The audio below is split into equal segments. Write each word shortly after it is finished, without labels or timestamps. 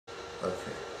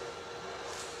Okay.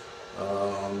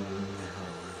 How do I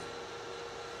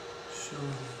show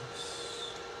this?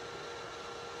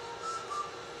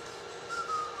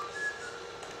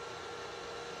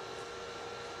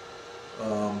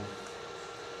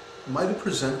 Am I the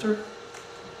presenter?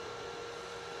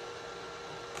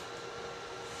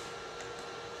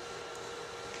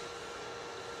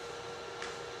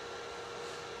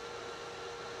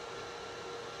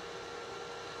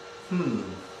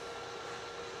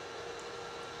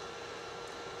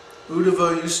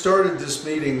 Uddhava, you started this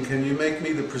meeting. Can you make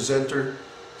me the presenter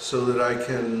so that I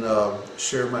can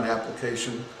share my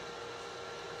application?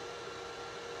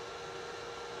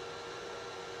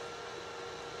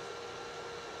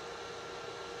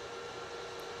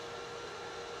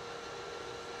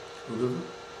 Uddhava?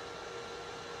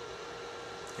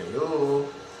 Hello?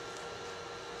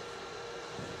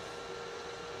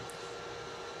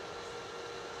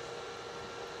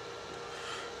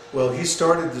 Well, he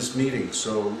started this meeting,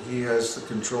 so he has the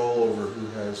control over who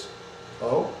has...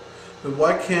 Oh? But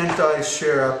why can't I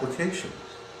share applications?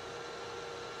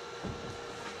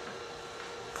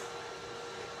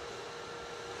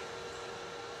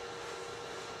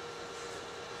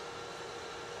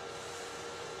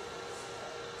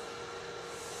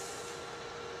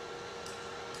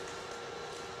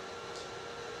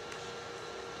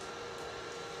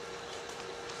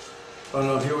 Oh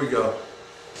no, here we go.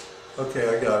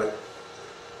 Okay, I got it.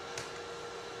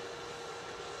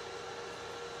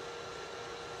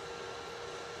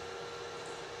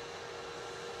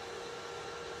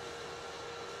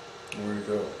 Where'd it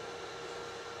go?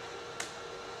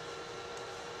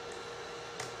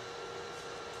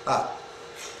 Ah.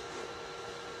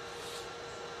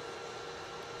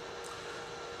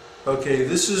 Okay,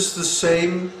 this is the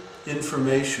same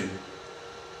information.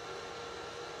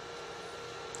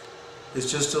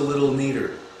 It's just a little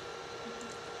neater.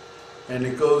 And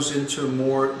it goes into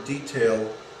more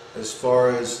detail as far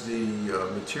as the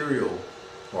material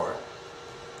part.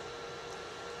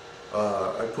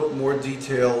 I put more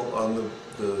detail on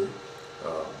the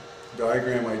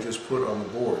diagram I just put on the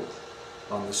board,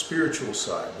 on the spiritual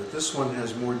side, but this one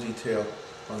has more detail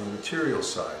on the material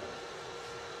side.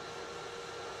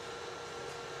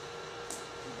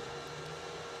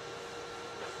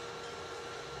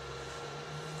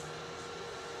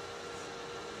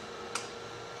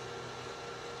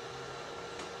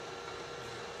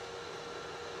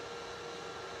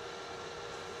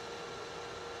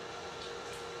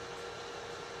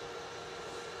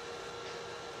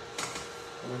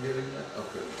 Am I getting that?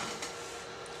 Okay.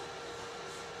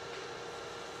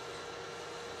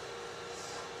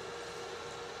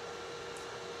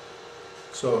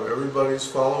 So everybody's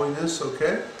following this,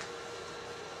 okay?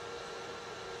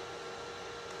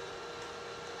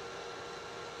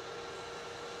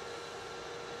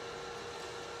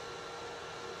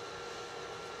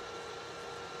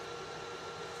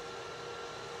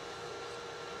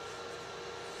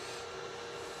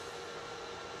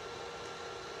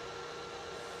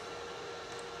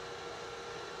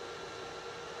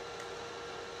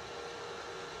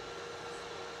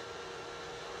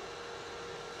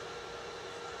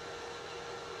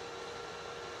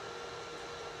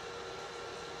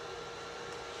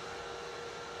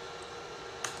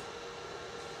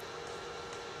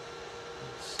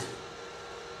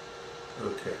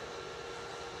 Okay.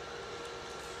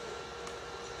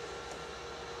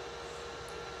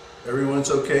 Everyone's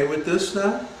okay with this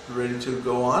now? Ready to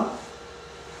go on?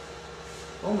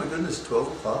 Oh my goodness, 12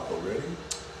 o'clock already?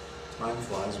 Time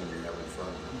flies when you're having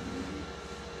fun.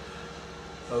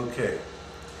 Okay.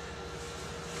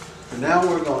 And now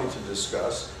we're going to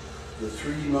discuss the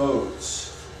three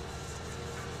modes,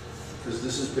 because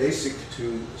this is basic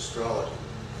to astrology.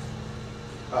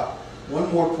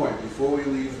 One more point before we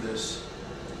leave this.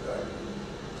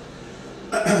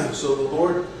 So the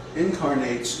Lord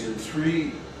incarnates in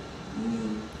three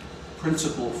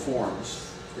principal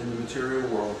forms in the material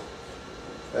world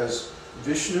as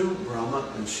Vishnu, Brahma,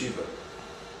 and Shiva.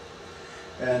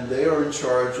 And they are in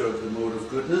charge of the mode of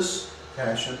goodness,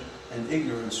 passion, and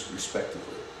ignorance,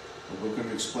 respectively. And we're going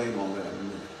to explain all that in a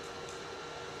minute.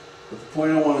 But the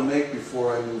point I want to make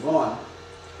before I move on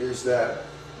is that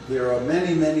there are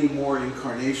many, many more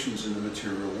incarnations in the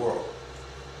material world.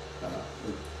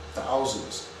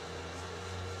 Thousands.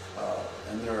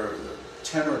 And there are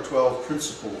 10 or 12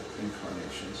 principal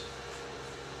incarnations.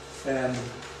 And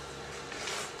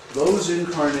those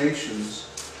incarnations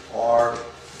are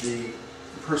the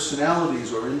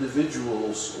personalities or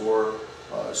individuals or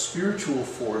spiritual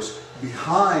force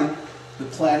behind the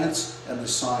planets and the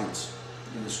signs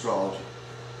in astrology.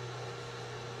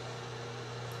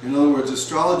 In other words,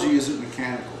 astrology isn't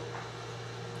mechanical.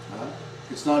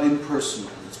 It's not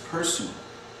impersonal, it's personal.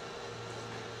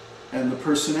 And the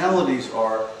personalities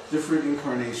are different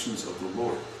incarnations of the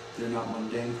Lord. They're not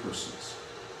mundane persons.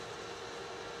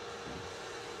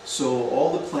 So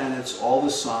all the planets, all the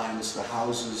signs, the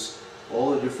houses,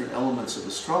 all the different elements of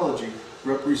astrology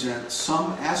represent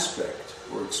some aspect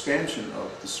or expansion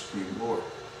of the Supreme Lord.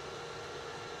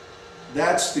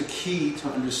 That's the key to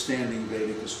understanding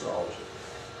Vedic astrology.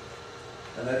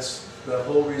 And that's the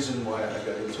whole reason why I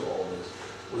got into all this,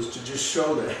 was to just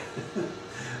show that.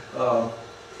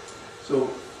 So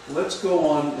let's go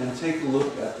on and take a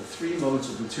look at the three modes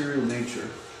of material nature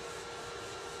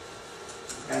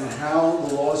and how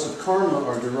the laws of karma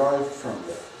are derived from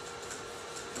that.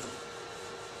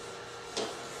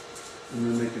 I'm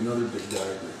going to make another big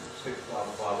diagram.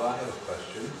 Bob, I have a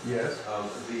question. Yes?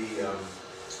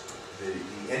 The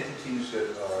entities that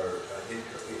are in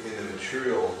the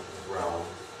material realm,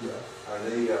 are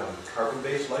they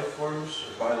carbon-based life forms,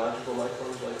 or biological life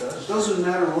forms like us? It doesn't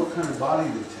matter what kind of body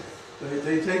they take.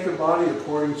 They take a body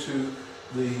according to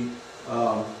the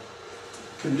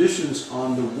conditions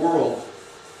on the world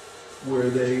where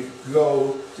they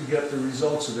go to get the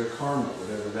results of their karma,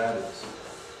 whatever that is.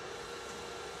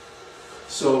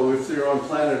 So if they're on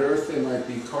planet Earth, they might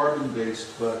be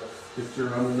carbon-based, but if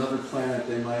they're on another planet,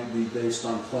 they might be based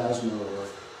on plasma or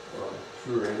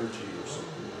pure energy or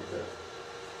something like that.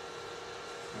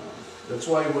 That's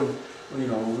why when we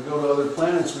go to other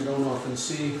planets, we don't often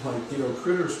see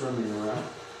critters running around.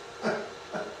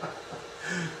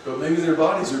 But maybe their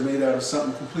bodies are made out of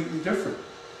something completely different.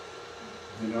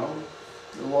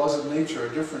 The laws of nature are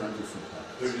different on different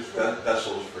planets. They're just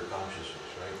vessels for consciousness,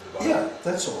 right? The body. Yeah,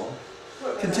 that's all.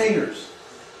 Containers.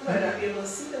 We might not be able to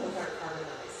see them with our carbon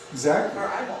eyes. Exactly. Our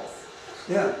eyeballs.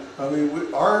 Yeah,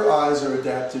 our eyes are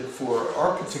adapted for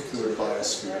our particular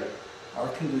biosphere, our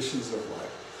conditions of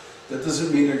life. That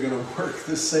doesn't mean they're going to work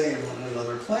the same on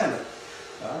another planet.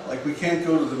 Like we can't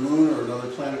go to the moon or another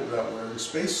planet without wearing a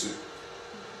spacesuit.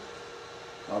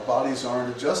 Our bodies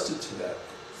aren't adjusted to that.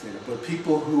 But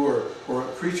people who are, or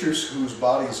creatures whose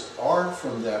bodies are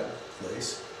from that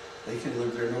place, they can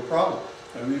live there no problem.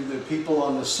 The people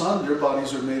on the sun, their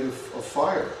bodies are made of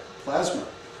fire, plasma,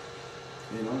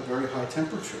 very high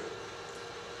temperature.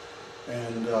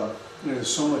 And there's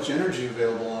so much energy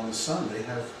available on the sun, they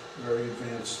have very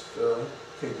advanced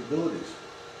capabilities.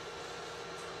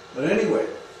 But anyway,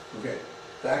 okay,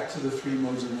 back to the three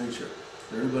modes of nature.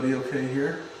 Everybody okay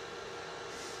here?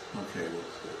 Okay,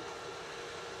 looks good.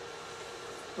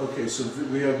 Okay, so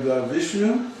we have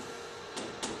Vishnu.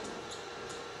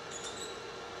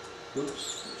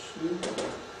 Vishnu.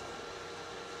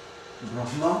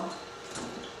 Brahma.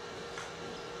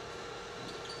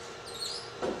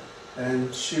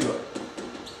 And Shiva.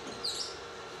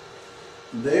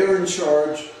 They are in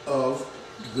charge of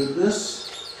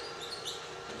goodness,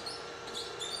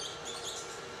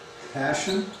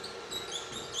 passion,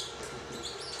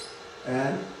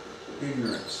 and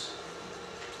ignorance.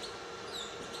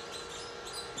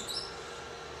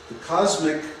 The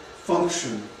cosmic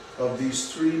function of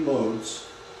these three modes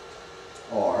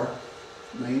are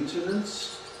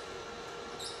maintenance,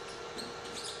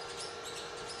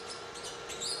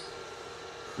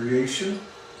 creation,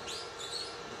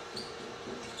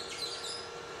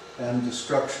 and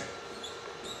destruction.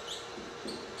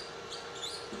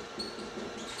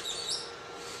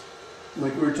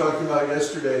 Like we were talking about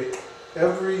yesterday,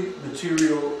 every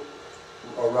material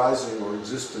arising or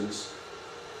existence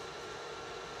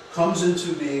comes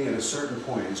into being at a certain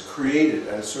point, is created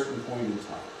at a certain point in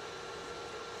time.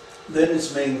 Then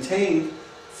it's maintained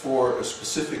for a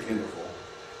specific interval,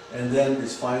 and then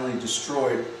it's finally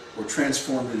destroyed or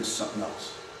transformed into something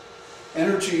else.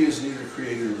 Energy is neither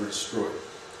created or destroyed.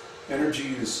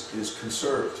 Energy is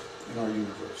conserved in our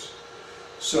universe.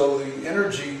 So the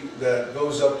energy that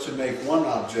goes up to make one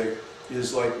object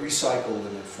is like recycled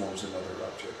and it forms another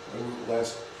object.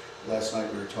 Last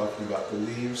night we were talking about the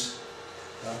leaves.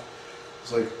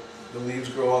 It's like the leaves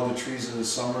grow on the trees in the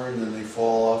summer and then they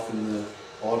fall off in the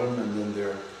autumn and then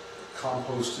they're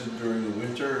composted during the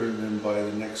winter and then by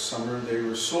the next summer they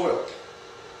were soil.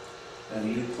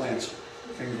 And new plants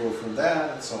can grow from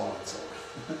that and so on and so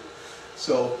on.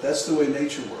 So that's the way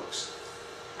nature works.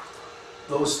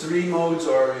 Those three modes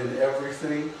are in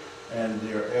everything and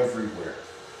they're everywhere.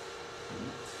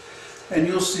 And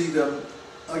you'll see them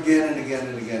again and again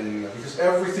and again and again because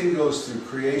everything goes through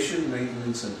creation,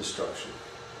 maintenance, and destruction.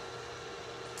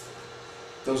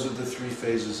 Those are the three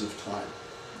phases of time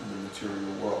in the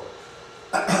material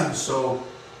world. So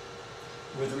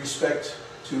with respect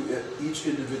to each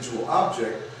individual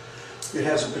object, it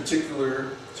has a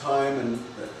particular time and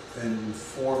in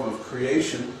form of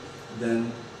creation,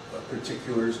 then a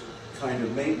particular kind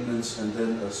of maintenance, and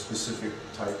then a specific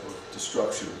type of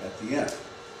destruction at the end.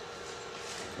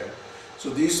 Okay? So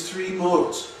these three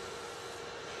modes,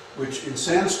 which in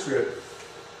Sanskrit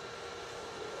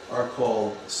are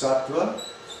called sattva,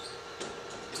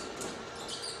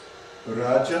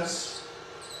 rajas,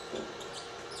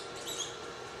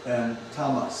 and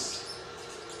tamas.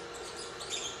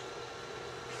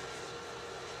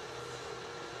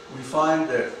 We find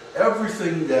that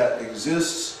everything that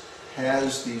exists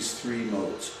has these three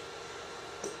modes.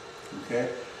 Okay?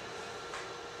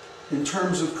 In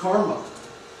terms of karma,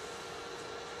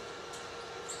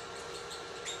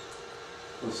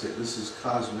 let's say this is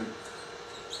cosmic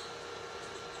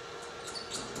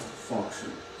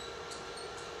function.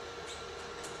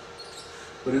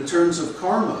 But in terms of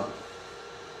karma,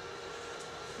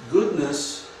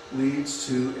 goodness leads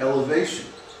to elevation.